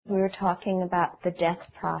talking about the death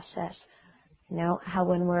process. You know, how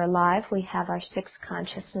when we're alive we have our 6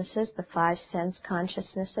 consciousnesses, the 5 sense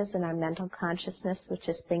consciousnesses, and our mental consciousness, which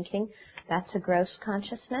is thinking. That's a gross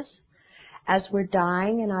consciousness. As we're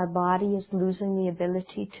dying and our body is losing the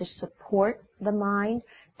ability to support the mind,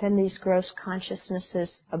 then these gross consciousnesses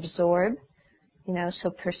absorb. You know, so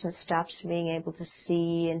a person stops being able to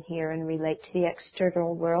see and hear and relate to the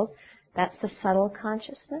external world. That's the subtle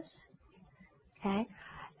consciousness. Okay?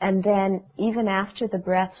 And then even after the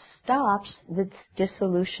breath stops, this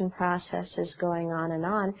dissolution process is going on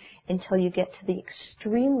and until you get to the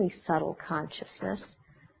extremely subtle consciousness.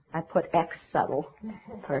 I put X subtle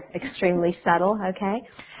for extremely subtle, okay?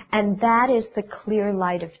 And that is the clear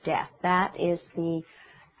light of death. That is the,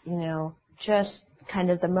 you know, just kind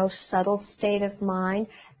of the most subtle state of mind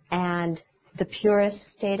and the purest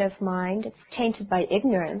state of mind. It's tainted by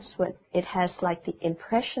ignorance. It has like the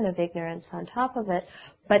impression of ignorance on top of it,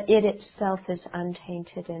 but it itself is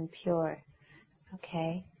untainted and pure.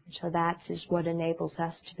 Okay? So that is what enables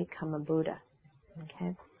us to become a Buddha.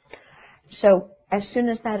 Okay? So as soon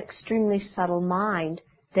as that extremely subtle mind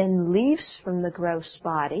then leaves from the gross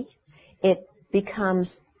body, it becomes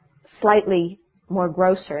slightly more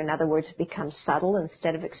grosser. In other words, it becomes subtle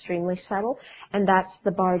instead of extremely subtle, and that's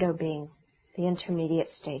the bardo being, the intermediate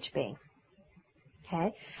stage being.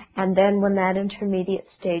 Okay? And then when that intermediate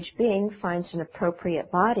stage being finds an appropriate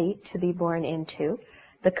body to be born into,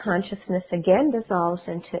 the consciousness again dissolves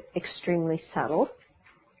into extremely subtle.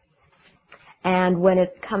 And when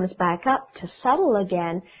it comes back up to subtle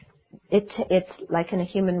again, it's like in a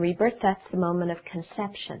human rebirth, that's the moment of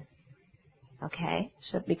conception. Okay?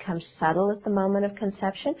 So it becomes subtle at the moment of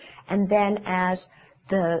conception, and then as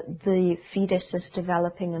the fetus is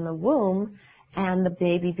developing in the womb, and the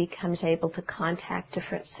baby becomes able to contact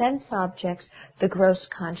different sense objects, the gross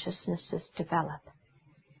consciousnesses develop.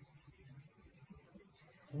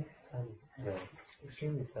 The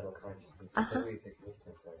extremely subtle consciousness always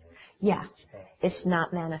existed. Yeah, it's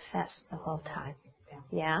not manifest the whole time.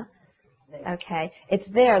 Yeah? Okay. It's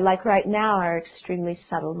there, like right now our extremely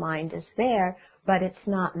subtle mind is there, but it's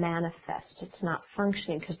not manifest. It's not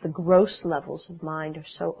functioning because the gross levels of mind are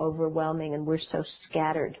so overwhelming and we're so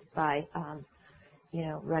scattered by,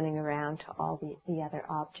 running around to all the other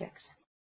objects.